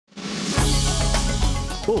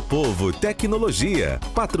O POVO Tecnologia.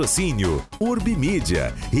 Patrocínio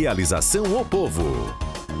Urbimídia. Realização O POVO.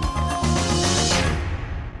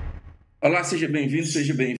 Olá, seja bem-vindo,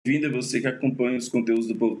 seja bem-vinda. Você que acompanha os conteúdos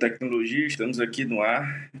do POVO Tecnologia. Estamos aqui no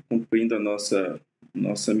ar, cumprindo a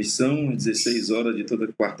nossa missão, às 16 horas de toda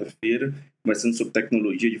quarta-feira, conversando sobre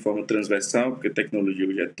tecnologia de forma transversal, porque tecnologia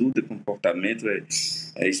hoje é tudo, é comportamento,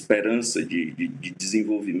 é esperança de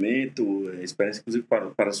desenvolvimento, é esperança inclusive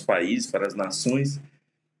para os países, para as nações,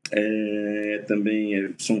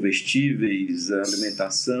 também são vestíveis, a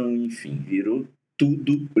alimentação, enfim, virou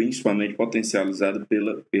tudo, principalmente potencializado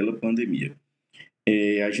pela pandemia.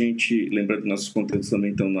 A gente, lembrando que nossos conteúdos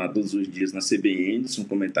também estão lá todos os dias na CBN, são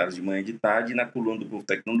comentários de manhã e de tarde, e na coluna do POVO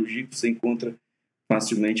Tecnologia, que você encontra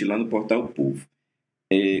facilmente lá no portal Povo.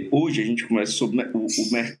 Hoje a gente começa sobre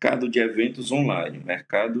o mercado de eventos online, um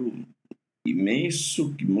mercado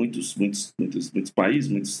imenso, que muitos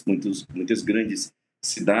países, muitas grandes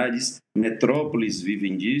cidades, metrópoles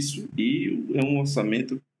vivem disso, e é um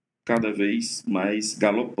orçamento cada vez mais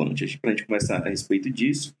galopante. Para a gente conversar a respeito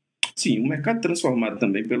disso, sim, um mercado transformado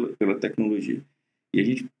também pela tecnologia. E a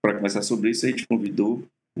gente, para conversar sobre isso, a gente convidou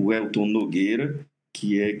o Helton Nogueira,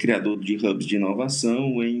 que é criador de Hubs de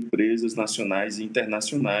Inovação em empresas nacionais e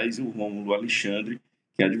internacionais, e o Rômulo Alexandre,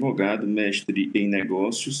 que é advogado, mestre em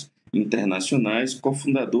negócios internacionais,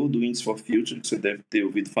 cofundador do Índice for Future, que você deve ter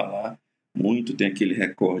ouvido falar muito, tem aquele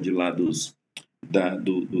recorde lá do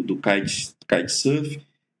kitesurf.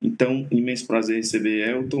 Então, imenso prazer receber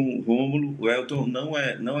Helton, Rômulo. O Helton não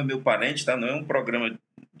é meu parente, tá? Não é um programa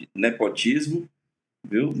de nepotismo,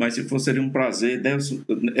 viu? Mas se for, seria um prazer.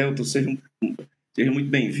 Helton, seja muito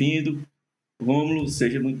bem-vindo. Rômulo,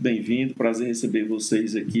 seja muito bem-vindo. Prazer receber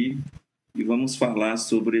vocês aqui. E vamos falar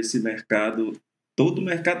sobre esse mercado. Todo o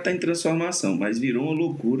mercado está em transformação, mas virou uma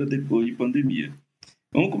loucura depois de pandemia.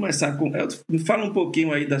 Vamos começar com... Helton, me fala um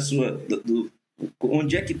pouquinho aí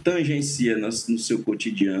onde é que tangencia no seu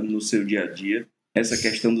cotidiano, no seu dia a dia, essa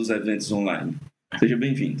questão dos eventos online? Seja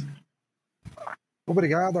bem-vindo.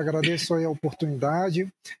 Obrigado, agradeço aí a oportunidade.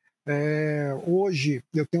 Hoje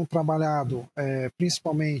eu tenho trabalhado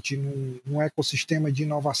principalmente num ecossistema de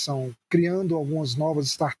inovação, criando algumas novas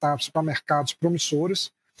startups para mercados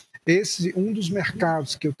promissores. Um dos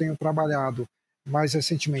mercados que eu tenho trabalhado mais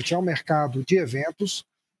recentemente é o mercado de eventos.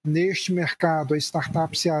 Neste mercado, a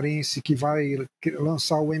startup cearense que vai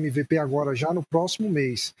lançar o MVP agora já no próximo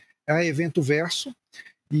mês é a Evento Verso,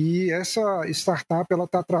 e essa startup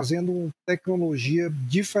está trazendo uma tecnologia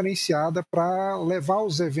diferenciada para levar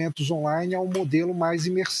os eventos online a um modelo mais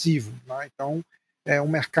imersivo, né? Então, é um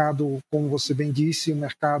mercado, como você bem disse, um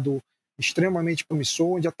mercado extremamente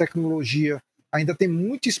promissor, onde a tecnologia ainda tem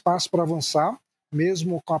muito espaço para avançar.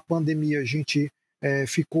 Mesmo com a pandemia, a gente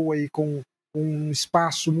ficou aí com um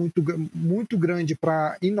espaço muito grande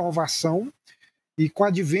para inovação, e com o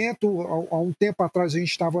advento, há um tempo atrás a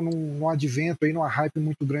gente estava num advento, numa hype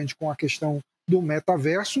muito grande com a questão do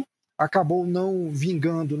metaverso, acabou não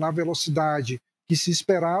vingando na velocidade que se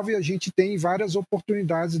esperava, e a gente tem várias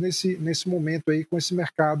oportunidades nesse momento aí com esse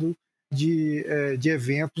mercado de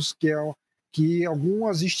eventos, que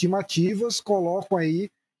algumas estimativas colocam aí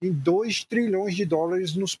em 2 trilhões de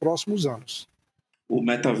dólares nos próximos anos. O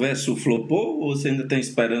metaverso flopou ou você ainda tem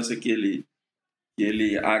esperança que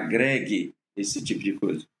ele agregue esse tipo de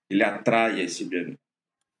coisa? Ele atraia esse tipo de evento?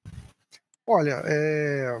 Olha,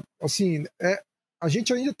 a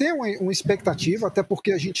gente ainda tem uma expectativa, até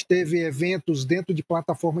porque a gente teve eventos dentro de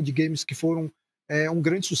plataforma de games que foram um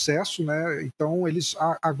grande sucesso, né? Então, eles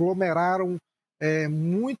aglomeraram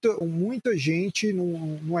muita gente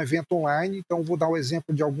num evento online. Então, vou dar o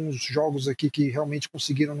exemplo de alguns jogos aqui que realmente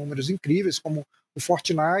conseguiram números incríveis, como o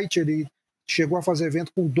Fortnite. Ele chegou a fazer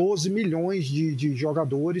evento com 12 milhões de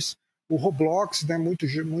jogadores. O Roblox, né,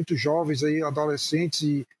 muitos jovens, aí, adolescentes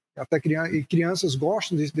e até crianças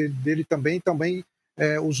gostam dele também.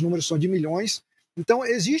 Os números são de milhões. Então,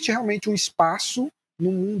 existe realmente um espaço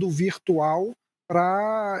no mundo virtual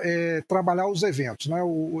para trabalhar os eventos, né?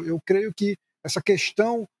 Eu creio que essa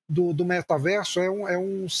questão do metaverso é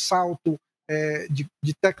um salto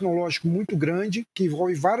de tecnológico muito grande, que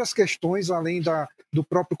envolve várias questões, além do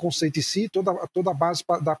próprio conceito em si, toda a base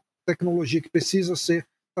da tecnologia que precisa ser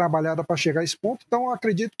trabalhada para chegar a esse ponto. Então, eu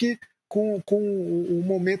acredito que com o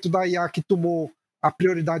momento da IA que tomou a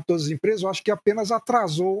prioridade de todas as empresas, eu acho que apenas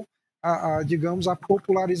atrasou digamos, a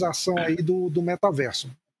popularização aí do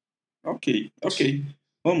metaverso. Ok.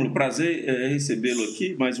 Rômulo, prazer recebê-lo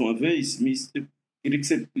aqui mais uma vez. Queria que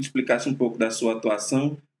você explicasse um pouco da sua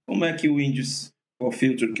atuação. Como é que o Índice for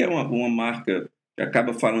Future, que é uma marca que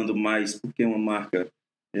acaba falando mais porque é uma marca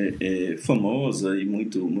famosa e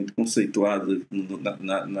muito, muito conceituada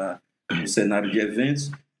no cenário de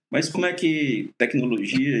eventos. Mas como é que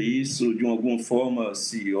tecnologia, isso de alguma forma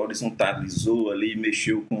se horizontalizou ali,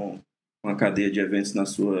 mexeu com a cadeia de eventos na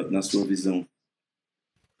sua visão?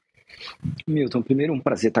 Milton, primeiro um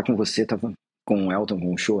prazer estar com você, estar com o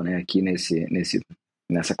Helton Uchoa, né, aqui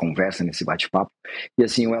nessa conversa, nesse bate-papo. E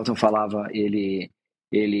assim, o Helton falava, ele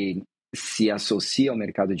se associa ao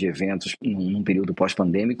mercado de eventos num período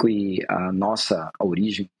pós-pandêmico e a nossa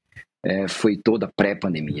origem foi toda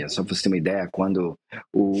pré-pandemia. Só para você ter uma ideia, quando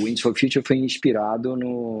o Wings for Future foi inspirado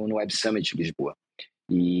no Web Summit de Lisboa.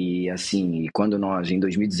 E assim, quando nós, em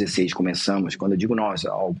 2016, começamos, quando eu digo nós,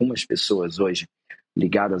 algumas pessoas hoje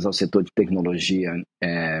ligadas ao setor de tecnologia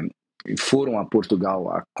foram a Portugal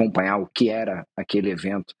acompanhar o que era aquele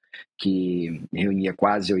evento que reunia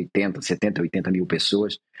quase 70, 80 mil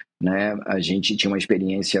pessoas, né? A gente tinha uma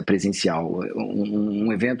experiência presencial.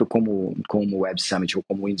 Um evento como o Web Summit ou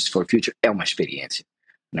como o Wings for Future é uma experiência,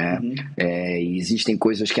 né? Uhum. Existem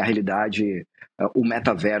coisas que a realidade, o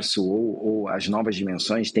metaverso ou as novas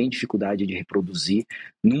dimensões têm dificuldade de reproduzir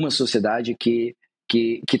numa sociedade que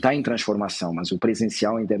está em transformação, mas o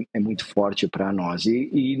presencial ainda é muito forte para nós.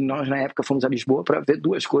 E nós, na época, fomos a Lisboa para ver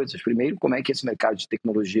duas coisas. Primeiro, como é que esse mercado de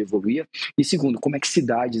tecnologia evoluía, e segundo, como é que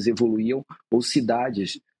cidades evoluíam ou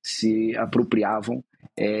cidades se apropriavam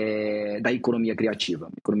da economia criativa.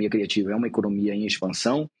 A economia criativa é uma economia em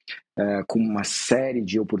expansão, com uma série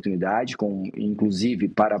de oportunidades, inclusive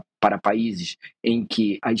para países em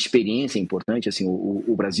que a experiência é importante. Assim,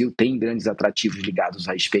 o Brasil tem grandes atrativos ligados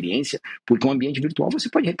à experiência, porque um ambiente virtual você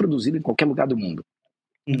pode reproduzir em qualquer lugar do mundo.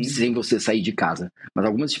 Uhum. Sem você sair de casa. Mas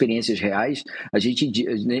algumas experiências reais, a gente,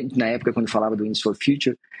 na época, quando falava do Wings for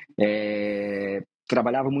Future,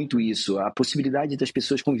 trabalhava muito isso, a possibilidade das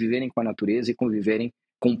pessoas conviverem com a natureza e conviverem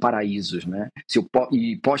com paraísos, né?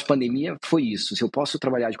 E pós-pandemia foi isso. Se eu posso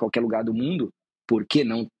trabalhar de qualquer lugar do mundo, por que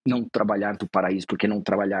não trabalhar do paraíso? Por que não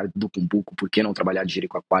trabalhar do Cumbuco? Por que não trabalhar de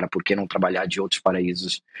Jericoacoara? Por que não trabalhar de outros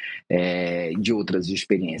paraísos, de outras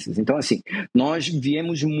experiências? Então, assim, nós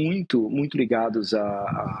viemos muito, muito ligados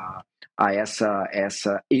a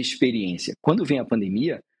essa experiência. Quando vem a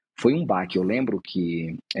pandemia, foi um baque. Eu lembro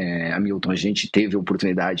que, Hamilton, a gente teve a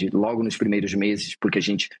oportunidade logo nos primeiros meses, porque a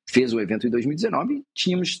gente fez o evento em 2019 e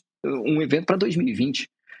tínhamos um evento para 2020,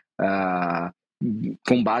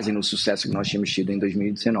 com base no sucesso que nós tínhamos tido em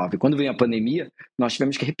 2019. Quando veio a pandemia, nós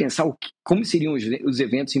tivemos que repensar como seriam os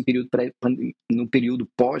eventos no período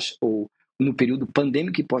pós ou no período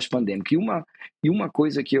pandêmico e pós-pandêmico. E uma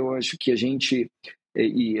coisa que eu acho que a gente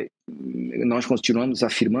e nós continuamos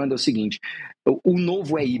afirmando é o seguinte: o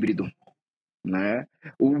novo é híbrido, né?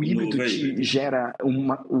 O híbrido gera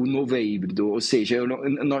o novo é híbrido, ou seja,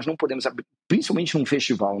 nós não podemos abrir, principalmente num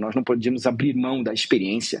festival, nós não podemos abrir mão da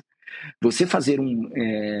experiência. Você fazer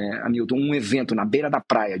Hamilton, um evento na beira da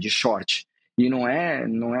praia de short, e não é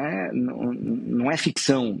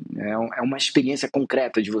ficção, é uma experiência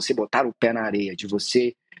concreta de você botar o pé na areia, de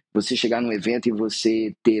você chegar num evento e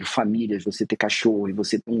você ter famílias, você ter cachorro, e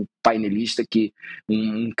você ter um painelista,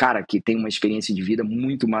 um cara que tem uma experiência de vida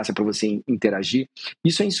muito massa para você interagir.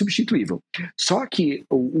 Isso é insubstituível. Só que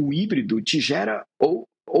o híbrido te gera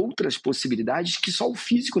outras possibilidades que só o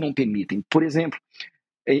físico não permitem. Por exemplo,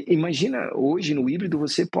 imagina, hoje no híbrido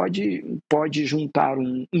você pode juntar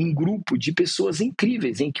um grupo de pessoas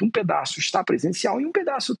incríveis, em que um pedaço está presencial e um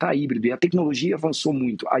pedaço está híbrido, e a tecnologia avançou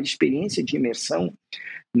muito. A experiência de imersão,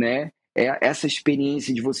 né, essa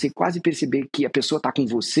experiência de você quase perceber que a pessoa está com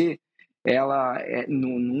você, ela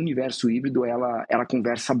no universo híbrido ela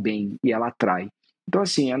conversa bem e ela atrai. Então,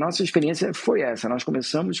 assim, a nossa experiência foi essa. Nós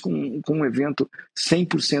começamos com um evento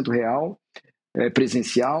 100% real,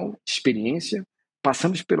 presencial, experiência.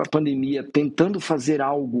 Passamos pela pandemia tentando fazer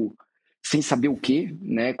algo sem saber o que,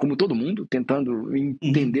 né? Como todo mundo, tentando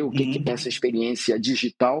entender o que é essa experiência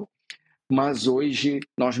digital, mas hoje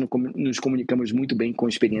nós nos comunicamos muito bem com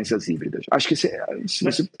experiências híbridas. Acho que se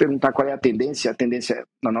você perguntar qual é a tendência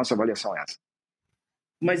na nossa avaliação é essa.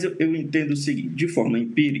 Mas eu entendo o seguinte: de forma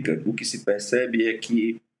empírica, o que se percebe é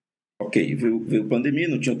que, veio pandemia,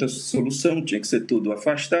 não tinha outra solução, tinha que ser tudo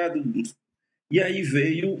afastado. E aí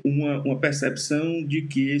veio uma percepção de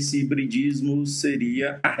que esse hibridismo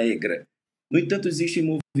seria a regra. No entanto, existem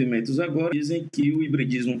movimentos agora que dizem que o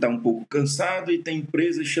hibridismo está um pouco cansado e tem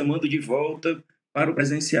empresas chamando de volta para o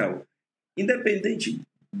presencial. Independente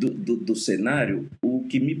do cenário, o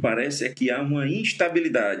que me parece é que há uma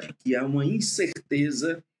instabilidade, que há uma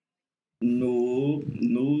incerteza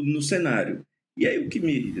no cenário. E aí o que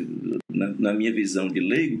na minha visão de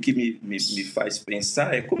leigo, o que me faz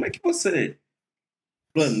pensar é como é que você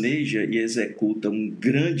planeja e executa um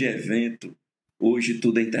grande evento, hoje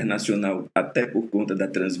tudo é internacional, até por conta da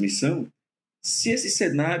transmissão, se esse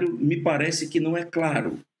cenário me parece que não é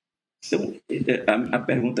claro. Então, a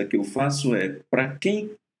pergunta que eu faço é, para quem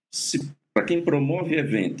promove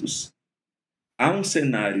eventos, há um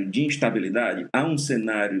cenário de instabilidade? Há um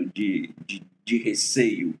cenário de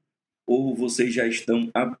receio? Ou vocês já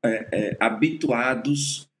estão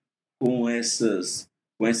habituados com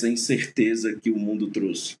essa incerteza que o mundo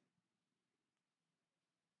trouxe?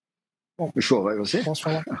 Bom, Uchoa, vai você?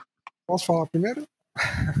 Posso falar primeiro?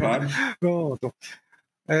 Claro. Pronto.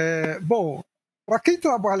 Bom, para quem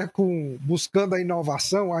trabalha buscando a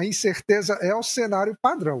inovação, a incerteza é o cenário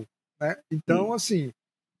padrão, né? Então, assim,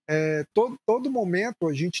 todo momento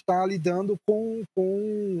a gente está lidando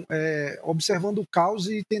observando o caos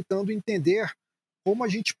e tentando entender como a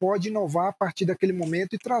gente pode inovar a partir daquele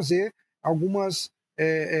momento e trazer algumas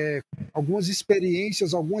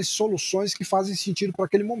experiências, algumas soluções que fazem sentido para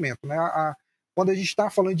aquele momento, né? Quando a gente está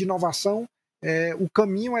falando de inovação, o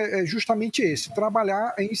caminho é justamente esse,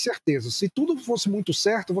 trabalhar em incerteza. Se tudo fosse muito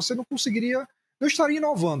certo, você não estaria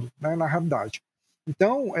inovando, né, na realidade.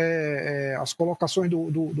 Então, as colocações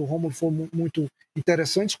do Rômulo foram muito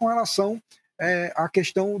interessantes com relação à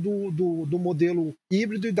questão do modelo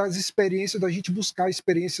híbrido e das experiências, da gente buscar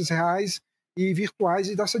experiências reais e virtuais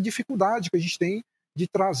e dessa dificuldade que a gente tem de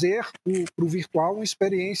trazer para o virtual uma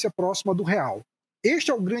experiência próxima do real.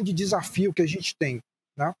 Este é o grande desafio que a gente tem,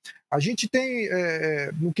 né? A gente tem,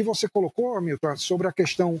 no que você colocou, Milton, sobre a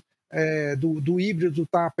questão do híbrido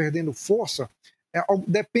estar perdendo força,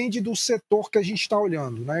 depende do setor que a gente está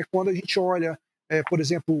olhando, né? Quando a gente olha, por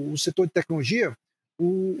exemplo, o setor de tecnologia,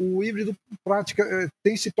 o híbrido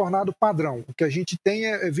tem se tornado padrão. O que a gente tem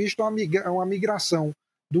visto uma migração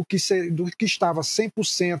do que estava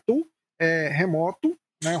 100% remoto,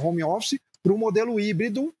 né, home office, para o modelo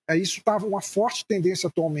híbrido. Isso estava uma forte tendência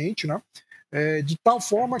atualmente, né? De tal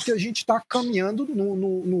forma que a gente está caminhando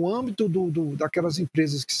no âmbito daquelas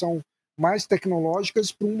empresas que são mais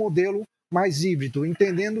tecnológicas para um modelo mais híbrido,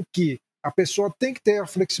 entendendo que a pessoa tem que ter a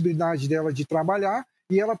flexibilidade dela de trabalhar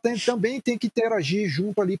e ela também tem que interagir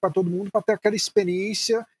junto ali para todo mundo para ter aquela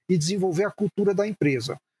experiência e desenvolver a cultura da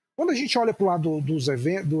empresa. Quando a gente olha para o lado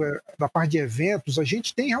da parte de eventos, a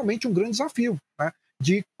gente tem realmente um grande desafio, né,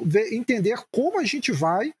 de entender como a gente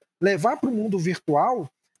vai levar para o mundo virtual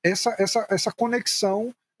essa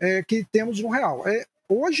conexão que temos no real.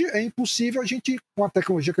 Hoje é impossível a gente, com a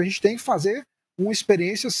tecnologia que a gente tem, fazer uma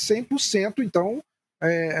experiência 100%, então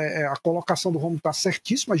a colocação do Rômulo está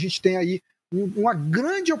certíssima, a gente tem aí uma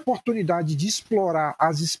grande oportunidade de explorar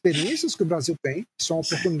as experiências que o Brasil tem, que são uma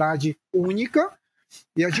oportunidade única,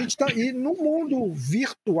 e no mundo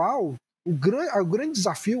virtual, o grande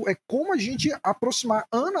desafio é como a gente aproximar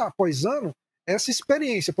ano após ano essa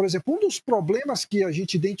experiência. Por exemplo, um dos problemas que a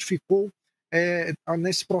gente identificou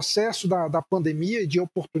nesse processo da pandemia e de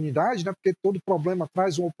oportunidade, né, porque todo problema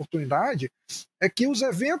traz uma oportunidade, é que os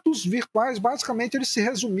eventos virtuais, basicamente, eles se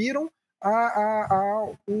resumiram a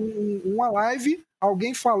uma live,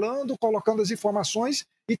 alguém falando, colocando as informações,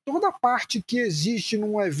 e toda a parte que existe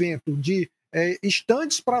num evento de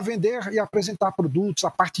estandes para vender e apresentar produtos,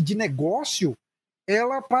 a parte de negócio,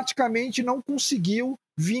 ela praticamente não conseguiu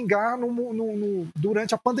vingar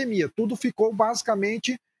durante a pandemia. Tudo ficou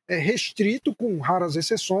basicamente restrito, com raras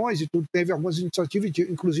exceções, e tudo teve algumas iniciativas,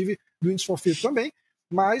 inclusive do Indesfofio também,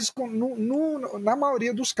 mas na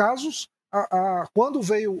maioria dos casos, quando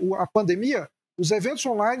veio a pandemia, os eventos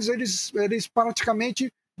online eles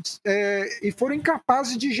praticamente foram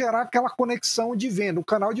incapazes de gerar aquela conexão de venda, o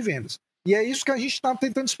canal de vendas. E é isso que a gente está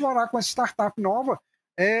tentando explorar com essa startup nova,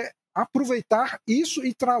 aproveitar isso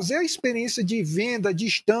e trazer a experiência de venda, de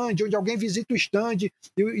stand, onde alguém visita o stand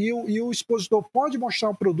e o expositor pode mostrar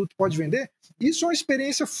o produto, pode vender. Isso é uma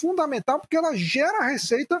experiência fundamental, porque ela gera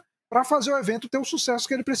receita para fazer o evento ter o sucesso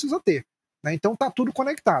que ele precisa ter, né? Então está tudo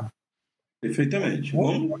conectado. Perfeitamente.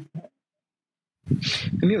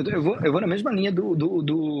 Milton, eu vou na mesma linha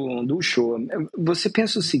do Uchoa. Você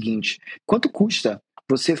pensa o seguinte: quanto custa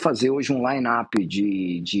você fazer hoje um line-up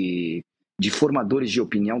de formadores de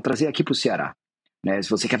opinião, trazer aqui para o Ceará, né? Se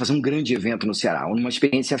você quer fazer um grande evento no Ceará, ou uma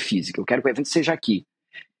experiência física, eu quero que o evento seja aqui.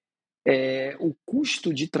 O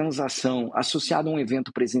custo de transação associado a um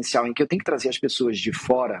evento presencial em que eu tenho que trazer as pessoas de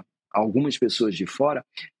fora, algumas pessoas de fora,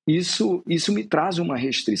 isso me traz uma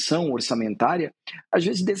restrição orçamentária, às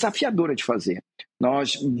vezes desafiadora de fazer.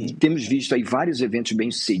 Nós temos visto aí vários eventos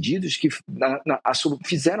bem-sucedidos que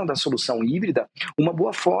fizeram da solução híbrida uma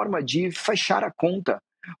boa forma de fechar a conta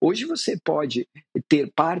Hoje você pode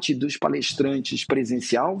ter parte dos palestrantes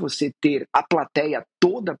presencial, você ter a plateia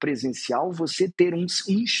toda presencial, você ter um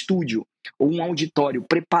estúdio ou um auditório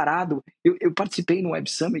preparado. Eu participei no Web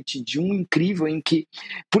Summit de um incrível em que...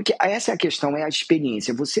 Porque essa é a questão, é a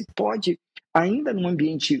experiência. Você pode, ainda num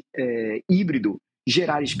ambiente híbrido,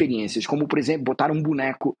 gerar experiências, como, por exemplo, botar um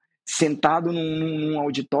boneco sentado num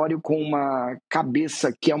auditório com uma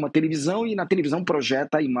cabeça que é uma televisão e na televisão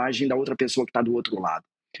projeta a imagem da outra pessoa que está do outro lado,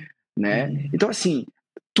 né? Então, assim,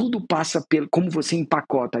 tudo passa pelo como você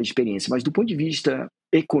empacota a experiência, mas do ponto de vista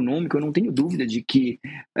econômico, eu não tenho dúvida de que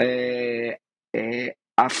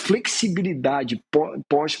a flexibilidade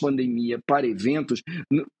pós-pandemia para eventos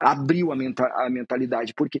abriu a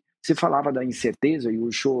mentalidade, porque você falava da incerteza, e o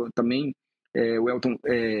Uchoa também, o Helton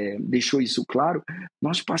deixou isso claro.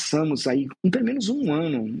 Nós passamos aí pelo menos um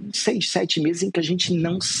ano, 6, 7 meses, em que a gente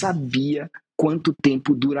não sabia quanto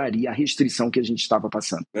tempo duraria a restrição que a gente estava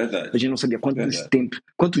passando. Verdade. A gente não sabia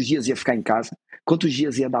quantos dias ia ficar em casa, quantos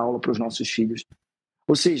dias ia dar aula para os nossos filhos.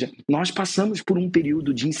 Ou seja, nós passamos por um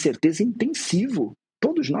período de incerteza intensivo.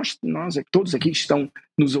 Todos todos aqui que estão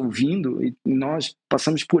nos ouvindo, e nós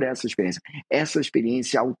passamos por essa experiência. Essa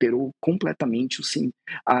experiência alterou completamente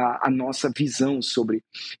a nossa visão sobre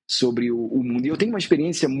o mundo. E eu tenho uma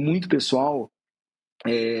experiência muito pessoal,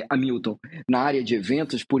 Hamilton, na área de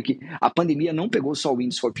eventos, porque a pandemia não pegou só o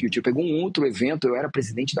Wings for Future, pegou um outro evento. Eu era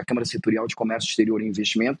presidente da Câmara Setorial de Comércio Exterior e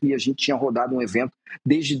Investimento, e a gente tinha rodado um evento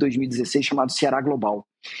desde 2016 chamado Ceará Global.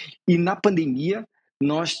 E na pandemia,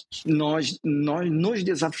 nós nos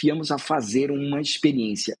desafiamos a fazer uma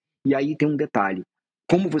experiência. E aí tem um detalhe.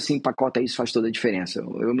 Como você empacota isso faz toda a diferença.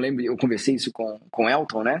 Eu me lembro, eu conversei isso com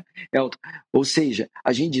Helton, né? Helton, ou seja,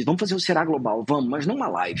 a gente diz, vamos fazer o Ceará Global, vamos, mas não uma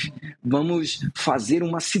live. Vamos fazer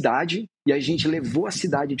uma cidade, e a gente levou a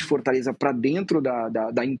cidade de Fortaleza para dentro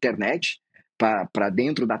da internet, para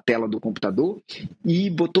dentro da tela do computador, e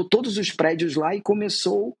botou todos os prédios lá e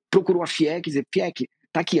procurou a FIEC, dizer, FIEC,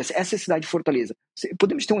 tá aqui, essa é a cidade de Fortaleza.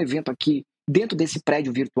 Podemos ter um evento aqui dentro desse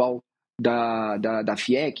prédio virtual da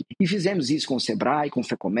FIEC, e fizemos isso com o Sebrae, com o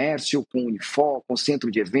FEComércio, com o Unifor, com o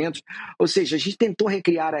Centro de Eventos. Ou seja, a gente tentou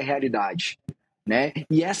recriar a realidade, né?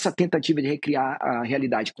 E essa tentativa de recriar a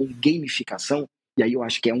realidade com gamificação, e aí eu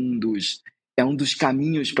acho que é um dos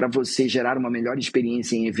caminhos para você gerar uma melhor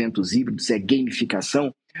experiência em eventos híbridos, é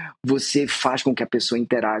gamificação. Você faz com que a pessoa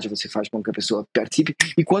interaja, você faz com que a pessoa participe,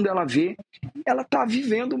 e quando ela vê, ela está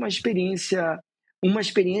vivendo uma experiência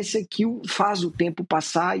que faz o tempo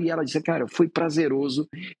passar, e ela diz, cara, foi prazeroso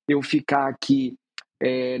eu ficar aqui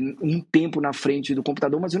um tempo na frente do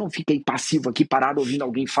computador, mas eu não fiquei passivo aqui, parado, ouvindo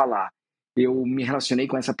alguém falar. Eu me relacionei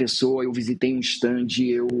com essa pessoa, eu visitei um stand,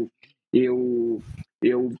 eu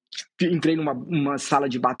entrei numa sala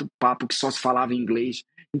de bate-papo que só se falava em inglês.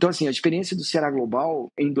 Então, assim, a experiência do Ceará Global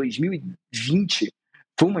em 2020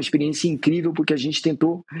 foi uma experiência incrível, porque a gente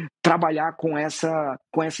tentou trabalhar com essa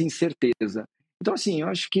incerteza. Então, assim, eu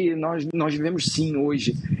acho que nós vivemos, sim,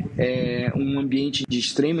 hoje um ambiente de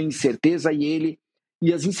extrema incerteza, e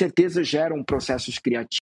as incertezas geram processos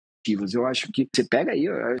criativos. Eu acho que você pega aí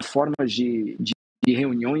as formas de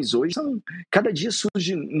reuniões hoje, cada dia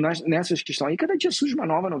surge, nessas questões aí, cada dia surge uma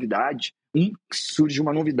nova novidade,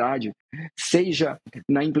 seja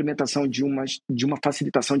na implementação de uma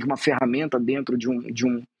facilitação de uma ferramenta dentro de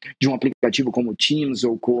um aplicativo como o Teams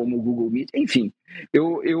ou como o Google Meet, enfim,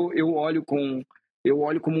 eu olho como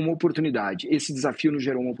uma oportunidade. Esse desafio nos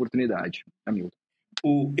gerou uma oportunidade, Hamilton.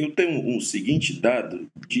 Eu tenho um seguinte dado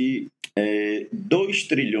de 2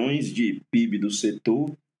 trilhões de PIB do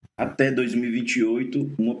setor até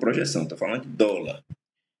 2028, uma projeção, está falando de dólar.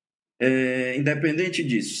 Independente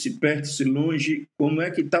disso, se perto, se longe, como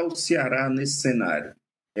é que está o Ceará nesse cenário?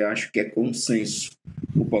 Eu acho que é consenso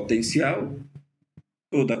o potencial,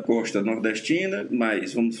 toda a costa nordestina,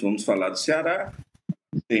 mas vamos falar do Ceará,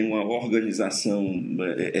 tem uma organização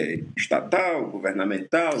estatal,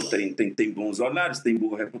 governamental, tem bons horários, tem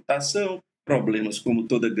boa reputação, problemas como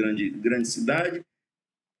toda grande cidade.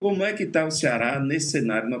 Como é que está o Ceará nesse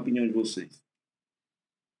cenário, na opinião de vocês?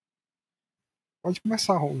 Pode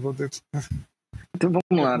começar, Rômulo. Então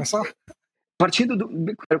vamos lá. Começar? Partindo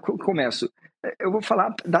eu começo. Eu vou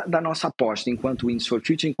falar da nossa aposta enquanto Wings for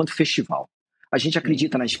Future, enquanto festival. A gente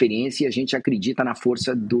acredita na experiência e a gente acredita na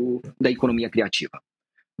força da economia criativa,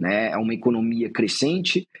 né? É uma economia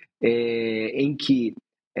crescente, em que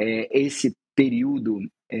esse período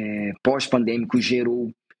pós-pandêmico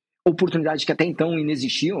gerou oportunidades que até então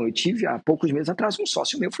inexistiam. Eu tive, há poucos meses atrás, um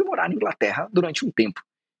sócio meu foi morar na Inglaterra durante um tempo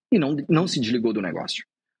e não se desligou do negócio,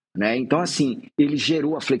 né? Então, assim, ele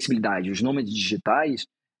gerou a flexibilidade. Os nômades digitais,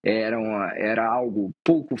 era algo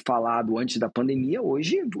pouco falado antes da pandemia.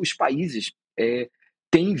 Hoje, os países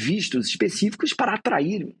têm vistos específicos para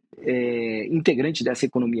atrair integrantes dessa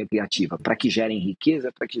economia criativa, para que gerem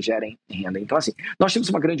riqueza, para que gerem renda. Então, assim, nós temos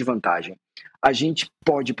uma grande vantagem. A gente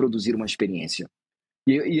pode produzir uma experiência.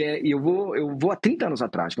 Eu vou há 30 anos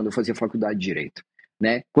atrás, quando eu fazia faculdade de Direito,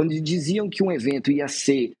 né? Quando diziam que um evento ia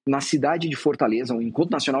ser na cidade de Fortaleza, um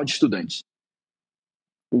encontro nacional de estudantes,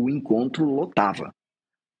 o encontro lotava.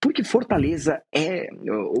 Porque Fortaleza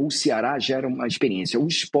ou Ceará gera uma experiência. O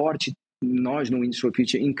esporte, nós no Industry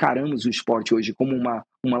Fit encaramos o esporte hoje como uma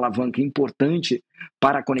alavanca importante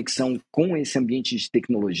para a conexão com esse ambiente de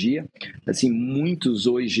tecnologia. Assim, muitos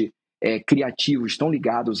hoje criativos estão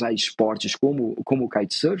ligados a esportes como o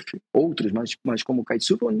kitesurf, outros, mas como o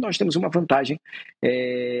kitesurf, onde nós temos uma vantagem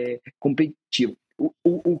competitiva.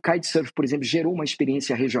 O kitesurf, por exemplo, gerou uma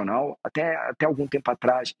experiência regional até algum tempo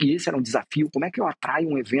atrás, e esse era um desafio. Como é que eu atraio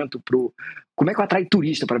um evento como é que eu atraio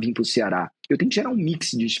turista para vir para o Ceará? Eu tenho que gerar um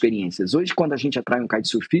mix de experiências. Hoje, quando a gente atrai um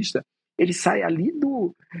kitesurfista, ele sai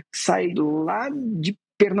lá de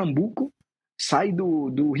Pernambuco, sai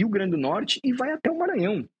do Rio Grande do Norte e vai até o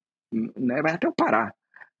Maranhão, né? Vai até o Pará,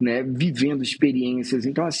 né? Vivendo experiências.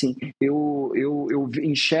 Então, assim, eu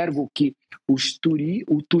enxergo que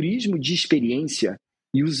o turismo de experiência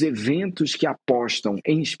e os eventos que apostam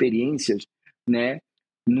em experiências, né,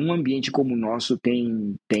 num ambiente como o nosso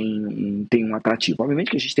tem um atrativo.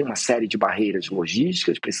 Obviamente que a gente tem uma série de barreiras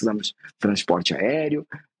logísticas, precisamos de transporte aéreo,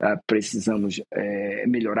 precisamos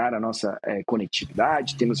melhorar a nossa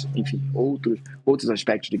conectividade, temos, enfim, outros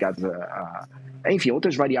aspectos ligados enfim,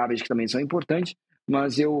 outras variáveis que também são importantes,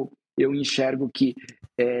 mas eu enxergo que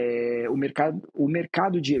o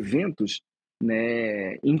mercado de eventos,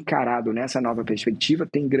 né, encarado nessa nova perspectiva,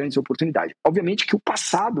 tem grandes oportunidades. Obviamente que o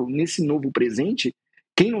passado, nesse novo presente,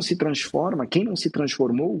 quem não se transforma, quem não se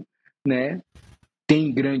transformou, né,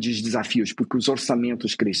 tem grandes desafios, porque os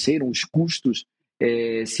orçamentos cresceram, os custos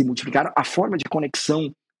se multiplicaram, a forma de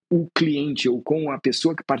conexão, o cliente ou com a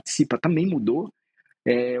pessoa que participa também mudou.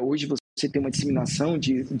 Hoje você tem uma disseminação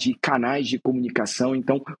de canais de comunicação.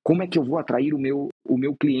 Então, como é que eu vou atrair o meu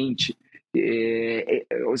cliente?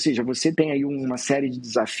 Ou seja, você tem aí uma série de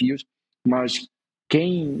desafios, mas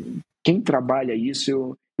quem trabalha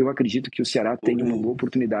isso, eu acredito que o Ceará tem uma boa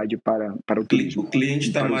oportunidade para o turismo. O cliente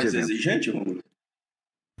está mais exigente, Rômulo?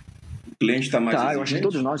 O cliente está mais exigente? Eu acho que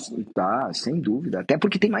todos nós, sem dúvida. Até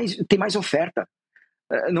porque tem mais oferta.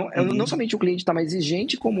 Não somente o cliente está mais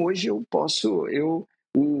exigente, como hoje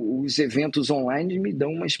os eventos online me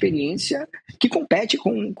dão uma experiência que compete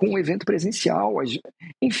com o evento presencial.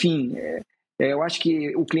 Enfim, eu acho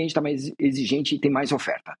que o cliente está mais exigente e tem mais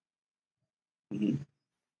oferta.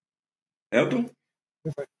 Helton?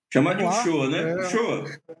 Chamar de Uchoa, né? Uchoa.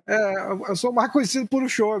 Eu sou mais conhecido por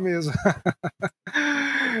Uchoa mesmo.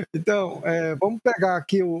 Então, vamos pegar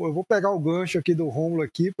aqui, eu vou pegar o gancho aqui do Rômulo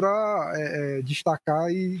aqui para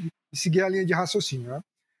destacar e seguir a linha de raciocínio, né?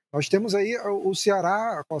 Nós temos aí o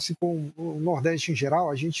Ceará, assim como o Nordeste em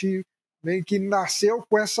geral, a gente meio que nasceu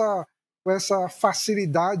com essa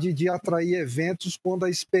facilidade de atrair eventos quando a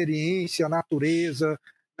experiência, a natureza,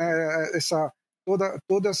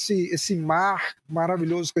 todo esse mar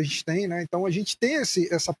maravilhoso que a gente tem, né? Então a gente tem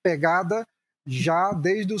essa pegada já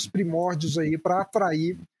desde os primórdios aí para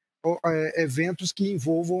atrair eventos que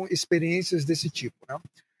envolvam experiências desse tipo, né?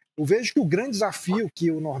 Eu vejo que o grande desafio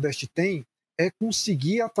que o Nordeste tem é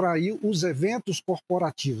conseguir atrair os eventos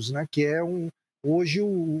corporativos, né? Que hoje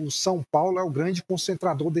o São Paulo é o grande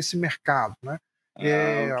concentrador desse mercado, né?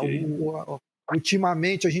 Okay.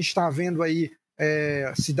 Ultimamente a gente está vendo aí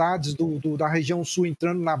cidades da região sul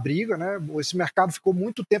entrando na briga, né? Esse mercado ficou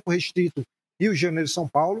muito tempo restrito, Rio de Janeiro e São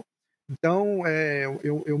Paulo. Então,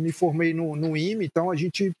 eu me formei no IME, então a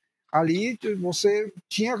gente ali você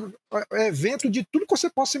tinha evento de tudo que você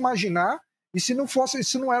possa imaginar, e se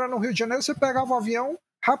não era no Rio de Janeiro, você pegava o avião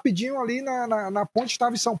rapidinho ali na ponte,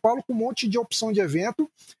 estava em São Paulo com um monte de opção de evento,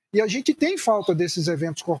 e a gente tem falta desses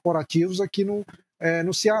eventos corporativos aqui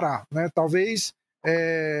no Ceará, né? Talvez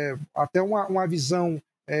até uma visão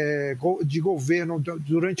de governo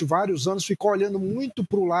durante vários anos ficou olhando muito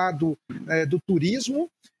para o lado do turismo,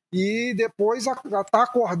 e depois está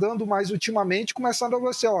acordando mais ultimamente, começando a ver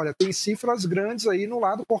assim, olha, tem cifras grandes aí no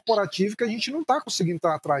lado corporativo que a gente não está conseguindo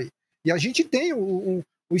atrair. E a gente tem o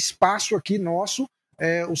espaço aqui nosso,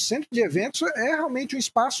 o centro de eventos é realmente um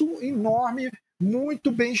espaço enorme,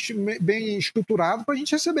 muito bem estruturado para a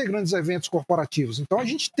gente receber grandes eventos corporativos. Então a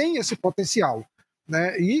gente tem esse potencial,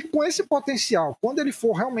 né? E com esse potencial, quando ele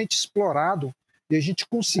for realmente explorado e a gente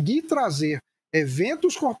conseguir trazer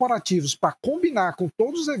eventos corporativos para combinar com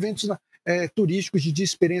todos os eventos turísticos de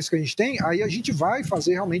experiência que a gente tem, aí a gente vai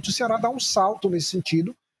fazer realmente o Ceará dar um salto nesse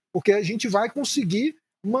sentido, porque a gente vai conseguir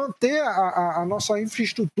manter a nossa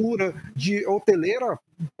infraestrutura de hoteleira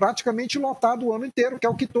praticamente lotada o ano inteiro, que é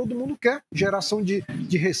o que todo mundo quer, geração de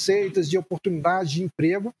receitas, de oportunidades, de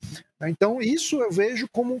emprego. Então, isso eu vejo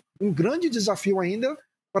como um grande desafio ainda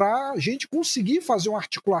para a gente conseguir fazer uma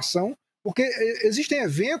articulação, porque existem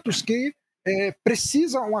eventos que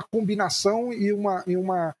precisam uma combinação e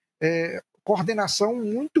uma coordenação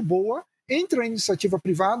muito boa entre a iniciativa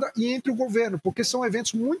privada e entre o governo, porque são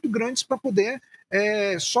eventos muito grandes para poder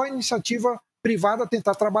só a iniciativa privada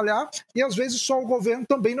tentar trabalhar, e às vezes só o governo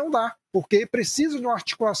também não dá, porque precisa de uma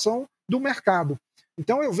articulação do mercado.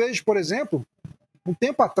 Então eu vejo, por exemplo, um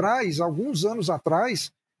tempo atrás, alguns anos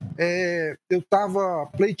atrás, eu estava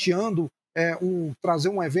pleiteando trazer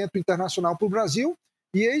um evento internacional para o Brasil,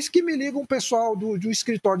 e eis que me liga um pessoal do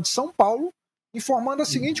escritório de São Paulo, informando a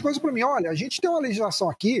seguinte coisa para mim: olha, a gente tem uma legislação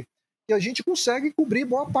aqui que a gente consegue cobrir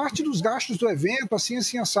boa parte dos gastos do evento, assim,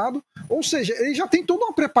 assado. Ou seja, ele já tem toda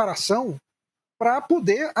uma preparação para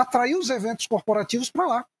poder atrair os eventos corporativos para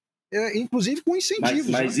lá, inclusive com incentivos.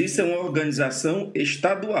 Mas isso é uma organização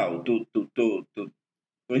estadual, estou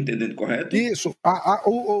entendendo correto? Isso.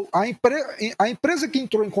 A empresa que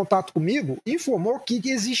entrou em contato comigo informou que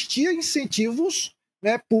existia incentivos,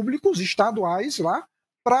 né, públicos, estaduais lá,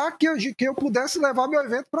 para que eu pudesse levar meu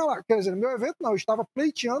evento para lá. Quer dizer, meu evento não, eu estava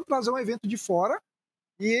pleiteando trazer um evento de fora,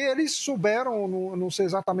 e eles souberam, não sei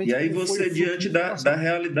exatamente... E aí você, diante da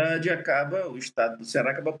realidade, o estado do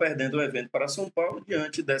Ceará acaba perdendo o evento para São Paulo,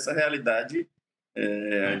 diante dessa realidade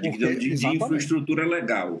de infraestrutura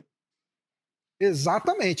legal.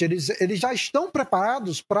 Exatamente, eles já estão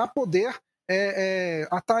preparados para poder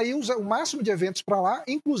atrair o máximo de eventos para lá,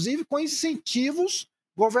 inclusive com incentivos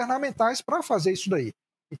governamentais para fazer isso daí.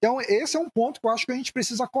 Então, esse é um ponto que eu acho que a gente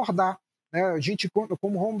precisa acordar, né? A gente,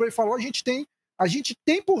 como o Rômulo falou, a gente tem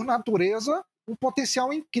por natureza um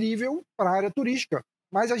potencial incrível para a área turística,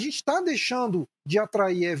 mas a gente está deixando de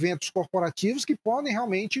atrair eventos corporativos que podem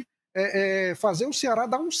realmente fazer o Ceará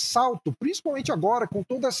dar um salto, principalmente agora, com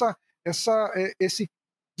todo esse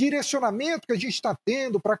direcionamento que a gente está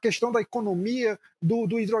tendo para a questão da economia,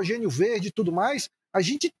 do hidrogênio verde e tudo mais. A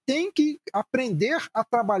gente tem que aprender a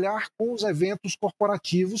trabalhar com os eventos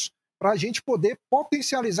corporativos para a gente poder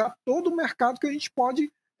potencializar todo o mercado que a gente pode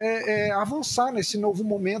avançar nesse novo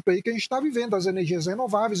momento aí que a gente está vivendo, das energias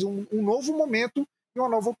renováveis, um novo momento e uma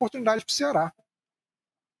nova oportunidade para o Ceará.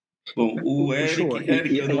 Bom, o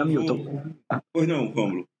Eric eu não vou... Pois não,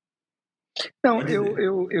 Rômulo. Não,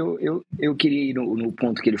 eu queria ir no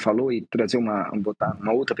ponto que ele falou e trazer botar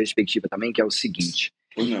uma outra perspectiva também, que é o seguinte.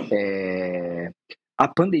 A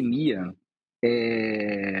pandemia,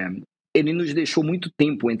 ele nos deixou muito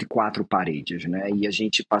tempo entre quatro paredes, né? E a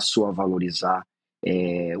gente passou a valorizar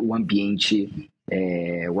o ambiente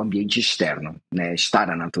externo, né? Estar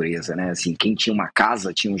na natureza, né? Assim, quem tinha uma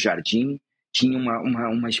casa, tinha um jardim, tinha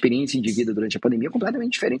uma experiência de vida durante a pandemia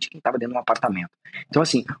completamente diferente de quem estava dentro de um apartamento. Então,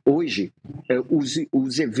 assim, hoje,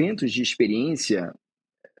 os eventos de experiência...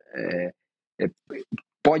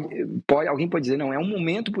 alguém pode dizer, não, é um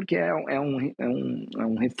momento porque é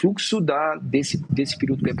um refluxo desse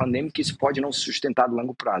período pré-pandêmico que isso pode não se sustentar a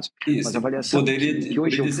longo prazo. Isso. Mas a avaliação poderia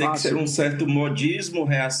hoje dizer que ser um certo modismo,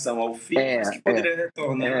 reação ao fim, mas que poderia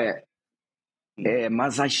retornar.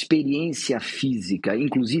 Mas a experiência física,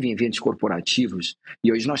 inclusive em eventos corporativos,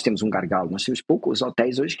 e hoje nós temos um gargalo, nós temos poucos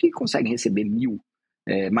hotéis hoje que conseguem receber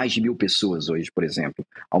mais de 1.000 pessoas hoje, por exemplo,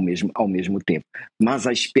 ao mesmo tempo. Mas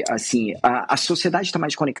a sociedade está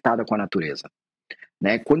mais conectada com a natureza,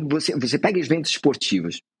 né? Quando você pega eventos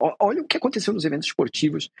esportivos, olha o que aconteceu nos eventos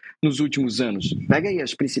esportivos nos últimos anos. Pega aí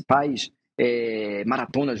as principais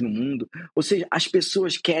maratonas no mundo. Ou seja, as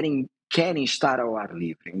pessoas querem estar ao ar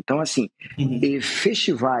livre. Então, assim,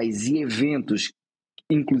 festivais e eventos,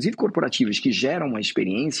 inclusive corporativos, que geram uma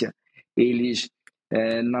experiência, eles...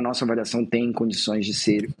 na nossa avaliação, tem condições de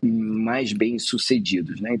ser mais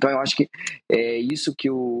bem-sucedidos, né? Então, eu acho que é isso que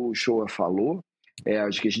o Uchoa falou.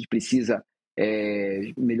 Acho que a gente precisa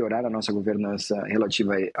melhorar a nossa governança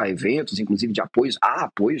relativa a eventos, inclusive de apoios. Há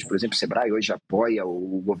apoios, por exemplo, o Sebrae hoje apoia,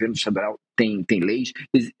 o governo federal tem leis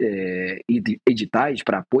e editais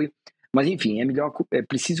para apoio. Mas, enfim, é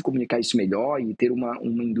preciso comunicar isso melhor e ter uma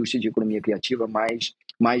indústria de economia criativa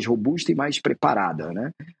mais robusta e mais preparada,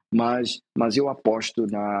 né? Mas eu aposto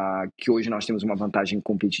que hoje nós temos uma vantagem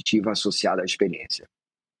competitiva associada à experiência.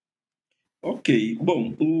 Ok.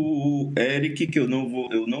 Bom, o Eric, que eu não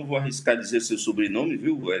vou arriscar dizer seu sobrenome,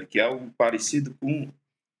 viu, Eric? É algo parecido com...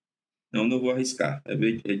 Não vou arriscar.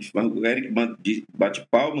 O Eric bate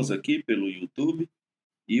palmas aqui pelo YouTube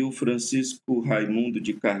e o Francisco Raimundo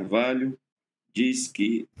de Carvalho diz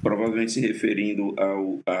que, provavelmente se referindo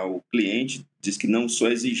ao cliente, diz que não só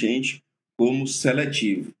exigente, como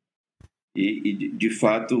seletivo. E de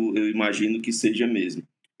fato, eu imagino que seja mesmo.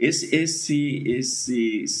 Esse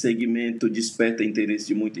segmento desperta interesse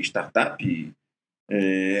de muita startup,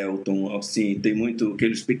 Helton? Assim, tem muito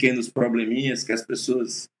aqueles pequenos probleminhas que as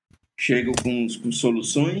pessoas chegam com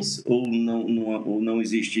soluções ou não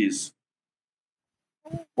existe isso?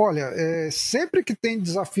 Olha, sempre que tem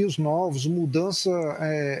desafios novos, mudanças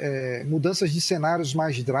de cenários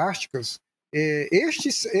mais drásticas,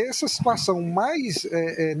 essa situação mais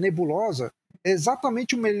nebulosa é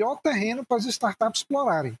exatamente o melhor terreno para as startups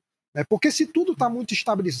explorarem. Né? Porque se tudo está muito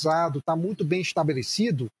estabilizado, está muito bem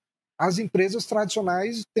estabelecido, as empresas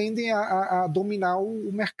tradicionais tendem a dominar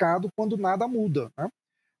o mercado quando nada muda. Né?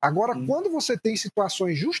 Agora, quando você tem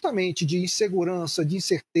situações justamente de insegurança, de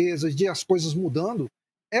incertezas, de as coisas mudando,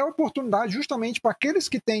 é oportunidade justamente para aqueles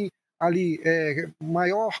que têm ali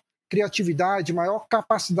maior criatividade, maior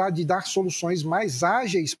capacidade de dar soluções mais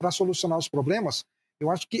ágeis para solucionar os problemas. Eu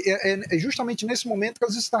acho que é justamente nesse momento que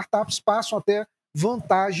as startups passam a ter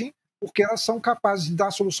vantagem, porque elas são capazes de dar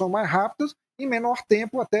solução mais rápidas em menor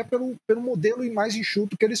tempo, até pelo modelo mais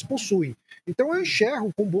enxuto que eles possuem. Então eu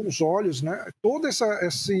enxergo com bons olhos, né, todo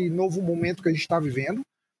esse novo momento que a gente está vivendo.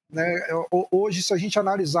 Né? Hoje, se a gente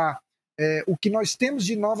analisar o que nós temos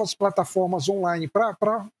de novas plataformas online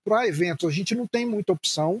para eventos, a gente não tem muita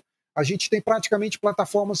opção. A gente tem praticamente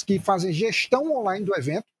plataformas que fazem gestão online do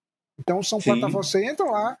evento. Então, são plataformas, você entra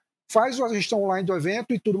lá, faz a gestão online do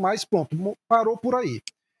evento e tudo mais, pronto, parou por aí.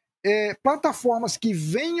 Plataformas que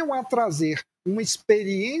venham a trazer uma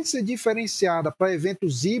experiência diferenciada para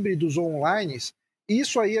eventos híbridos ou online,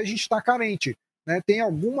 isso aí a gente está carente. Né? Tem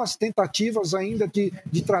algumas tentativas ainda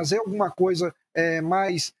de trazer alguma coisa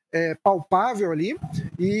mais palpável ali,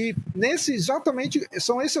 e exatamente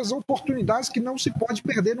são essas oportunidades que não se pode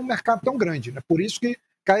perder num mercado tão grande. Né? Por isso que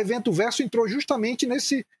a Evento Verso entrou justamente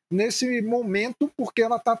nesse momento, porque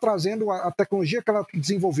ela está trazendo a tecnologia que ela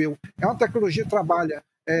desenvolveu. É uma tecnologia que trabalha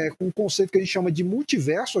com um conceito que a gente chama de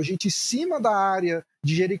multiverso. A gente, em cima da área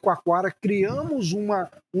de Jericoacoara, criamos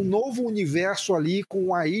um novo universo ali,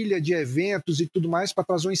 com a ilha de eventos e tudo mais, para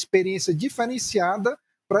trazer uma experiência diferenciada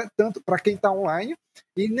tanto para quem está online.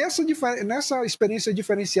 E nessa experiência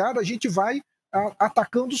diferenciada, a gente vai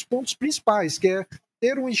atacando os pontos principais, que é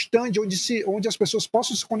ter um stand onde as pessoas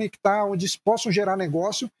possam se conectar, onde possam gerar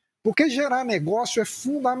negócio, porque gerar negócio é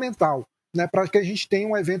fundamental, né, para que a gente tenha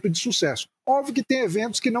um evento de sucesso. Óbvio que tem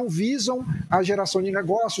eventos que não visam a geração de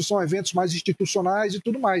negócios, são eventos mais institucionais e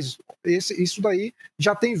tudo mais. Isso daí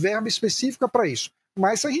já tem verba específica para isso.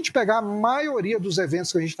 Mas se a gente pegar a maioria dos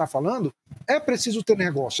eventos que a gente está falando, é preciso ter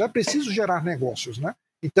negócio, é preciso gerar negócios. Né?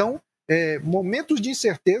 Então, momentos de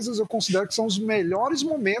incertezas eu considero que são os melhores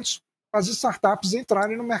momentos para as startups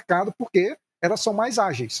entrarem no mercado, porque elas são mais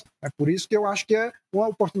ágeis. É por isso que eu acho que é uma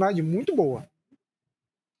oportunidade muito boa.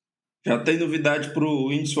 Já tem novidade para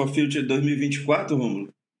o Índice for Future 2024, Rômulo?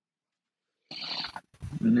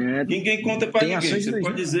 Né? Ninguém conta para ninguém. Você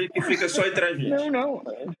pode dizer que fica só entre a gente. Não.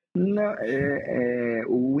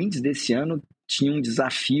 O índice desse ano tinha um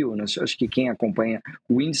desafio, né? Acho que quem acompanha,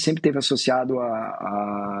 o índice sempre esteve associado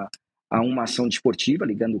a uma ação desportiva,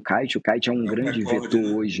 ligando o kite. O kite é um grande vetor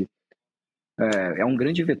hoje. É um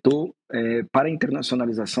grande vetor para a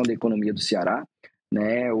internacionalização da economia do Ceará.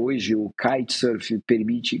 Né? Hoje, o kitesurf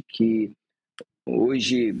permite que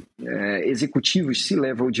hoje executivos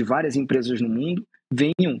C-level de várias empresas no mundo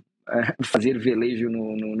venham fazer velejo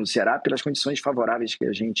no Ceará pelas condições favoráveis que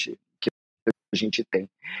a gente tem.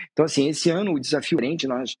 Então, assim, esse ano o desafio é diferente.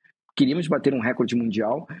 Nós queríamos bater um recorde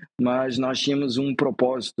mundial, mas nós tínhamos um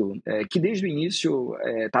propósito que desde o início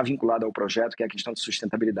está vinculado ao projeto, que é a questão de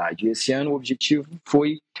sustentabilidade. E esse ano o objetivo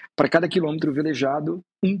foi, para cada quilômetro velejado,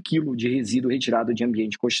 1 quilo de resíduo retirado de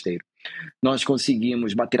ambiente costeiro. Nós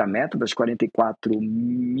conseguimos bater a meta das 44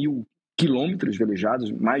 mil quilômetros velejados,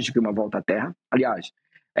 mais do que uma volta à Terra. Aliás,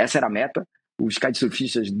 essa era a meta. Os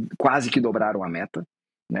kitesurfistas quase que dobraram a meta.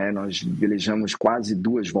 Né? Nós velejamos quase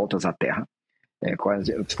 2 voltas à Terra.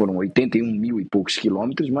 Foram 81 mil e poucos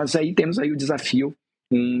quilômetros, mas aí temos aí um desafio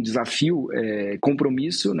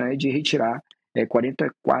compromisso, né, de retirar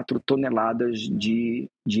 44 toneladas de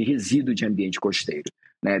resíduo de ambiente costeiro.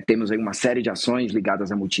 Né? Temos aí uma série de ações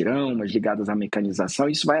ligadas a mutirão, mas ligadas à mecanização,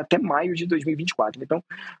 isso vai até maio de 2024. Então,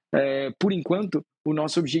 por enquanto, o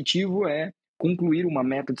nosso objetivo é concluir uma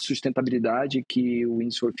meta de sustentabilidade que o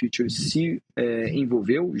Índice for Future se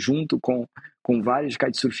envolveu, junto com vários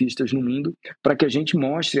kitesurfistas no mundo, para que a gente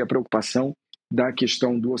mostre a preocupação da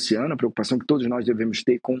questão do oceano, a preocupação que todos nós devemos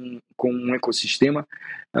ter com um ecossistema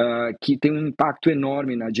que tem um impacto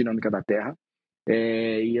enorme na dinâmica da Terra.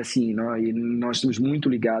 E assim, nós estamos muito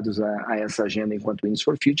ligados a essa agenda enquanto Wings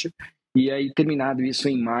for Future. E aí, terminado isso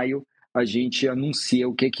em maio, a gente anuncia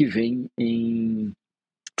o que vem em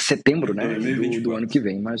setembro, né, do ano que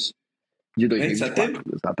vem, mas de 2024,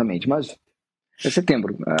 exatamente, mas é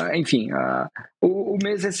setembro. Enfim, o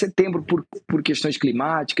mês é setembro por questões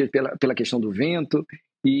climáticas, pela questão do vento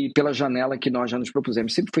e pela janela que nós já nos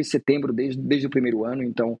propusemos. Sempre foi setembro desde o primeiro ano,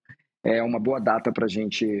 então é uma boa data para a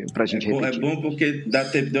gente repetir. É bom porque dá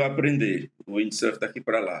tempo de eu aprender. O windsurf daqui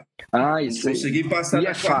para lá. Isso aí. Consegui passar e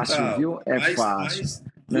é fácil, viu? Fácil. Mas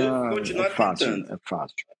vou continuar tentando. É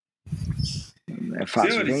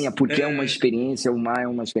fácil. Senhores, Venha, porque é uma experiência, o mar é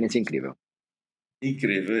uma experiência incrível.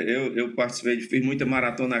 Incrível. Eu participei, fiz muita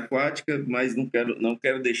maratona aquática, mas não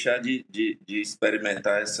quero deixar de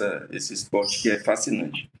experimentar esse esporte que é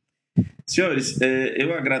fascinante. Senhores,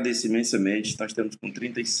 eu agradeço imensamente. Nós estamos com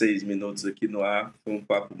 36 minutos aqui no ar. Foi um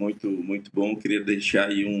papo muito, muito bom. Queria deixar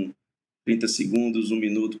aí 30 segundos, 1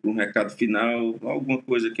 minuto para um recado final, alguma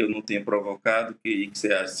coisa que eu não tenha provocado que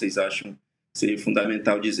vocês acham que seria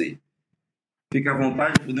fundamental dizer. Fique à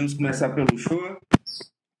vontade, podemos começar pelo Uchoa.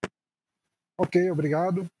 Ok,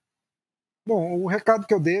 obrigado. Bom, o recado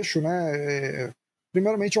que eu deixo, né,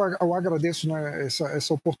 primeiramente eu agradeço, né,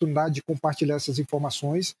 essa oportunidade de compartilhar essas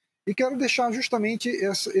informações e quero deixar justamente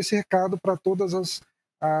esse recado para todas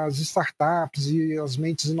as startups e as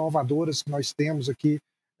mentes inovadoras que nós temos aqui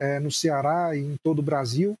no Ceará e em todo o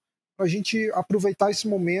Brasil, para a gente aproveitar esse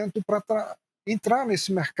momento para entrar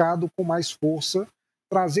nesse mercado com mais força,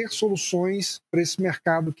 trazer soluções para esse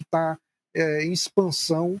mercado que está em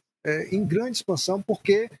expansão, em grande expansão,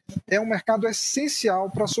 porque é um mercado essencial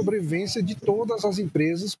para a sobrevivência de todas as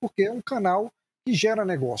empresas, porque é um canal que gera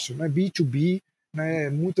negócio, né? B2B,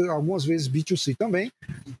 né? Algumas vezes B2C também.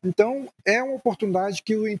 Então, é uma oportunidade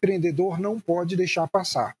que o empreendedor não pode deixar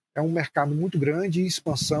passar. É um mercado muito grande, em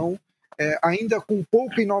expansão, ainda com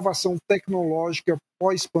pouca inovação tecnológica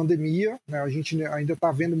pós-pandemia, né? A gente ainda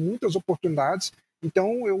está vendo muitas oportunidades.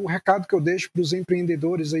 Então, o recado que eu deixo para os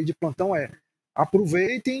empreendedores aí de plantão é: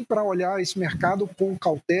 aproveitem para olhar esse mercado com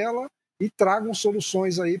cautela e tragam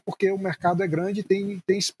soluções aí, porque o mercado é grande e tem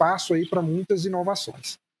espaço aí para muitas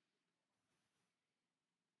inovações.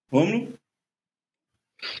 Rômulo?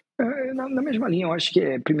 Na mesma linha, eu acho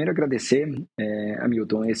que primeiro agradecer,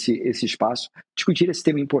 Hamilton, esse espaço, discutir esse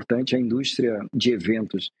tema importante. A indústria de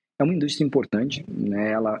eventos é uma indústria importante,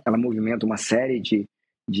 né? Ela movimenta uma série de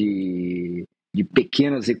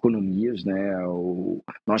pequenas economias, né?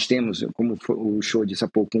 Nós temos, como o Uchoa disse há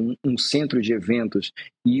pouco, um centro de eventos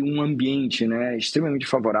e um ambiente, né, extremamente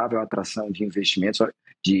favorável à atração de investimentos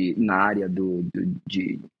na área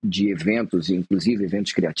de eventos, inclusive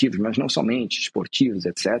eventos criativos, mas não somente esportivos,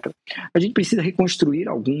 etc. A gente precisa reconstruir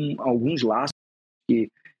alguns laços que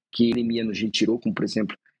a pandemia nos retirou, como, por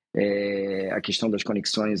exemplo, a questão das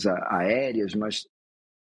conexões aéreas, mas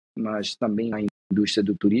também na indústria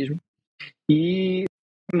do turismo.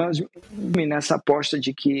 Mas nessa aposta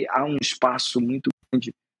de que há um espaço muito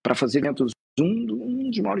grande para fazer eventos.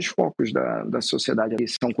 Um dos maiores focos da sociedade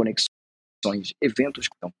são conexões, eventos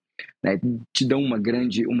que né, te dão uma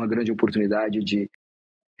grande oportunidade de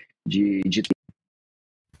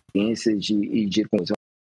experiências e de conclusão.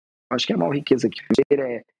 Acho que a maior riqueza aqui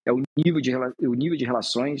é o nível de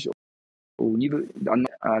relações,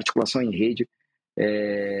 a articulação em rede.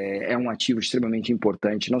 É um ativo extremamente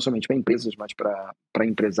importante, não somente para empresas, mas para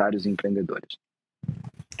empresários e empreendedores.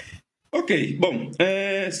 Ok, bom,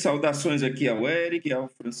 saudações aqui ao Eric, ao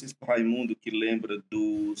Francisco Raimundo, que lembra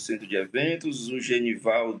do Centro de Eventos, o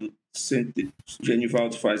Genivaldo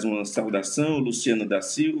faz uma saudação, Luciana da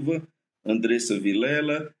Silva, Andressa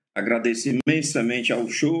Vilela, agradeço imensamente ao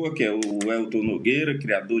Uchoa, que é o Helton Nogueira,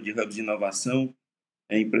 criador de Hubs de Inovação,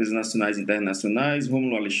 empresas nacionais e internacionais,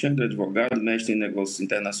 Rômulo Alexandre, advogado, mestre em negócios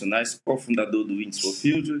internacionais, cofundador do Wings for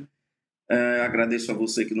Future. Agradeço a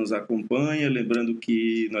você que nos acompanha, lembrando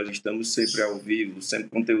que nós estamos sempre ao vivo, sempre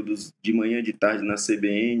conteúdos de manhã, de tarde na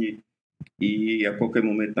CBN e a qualquer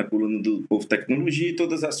momento na coluna do Povo Tecnologia e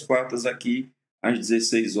todas as quartas aqui às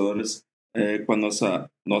 16 horas com a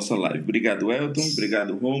nossa live. Obrigado, Helton,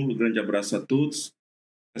 obrigado, Rômulo, grande abraço a todos,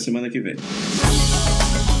 até semana que vem.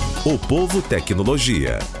 O Povo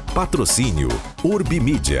Tecnologia. Patrocínio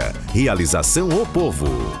Urbimídia. Realização O Povo.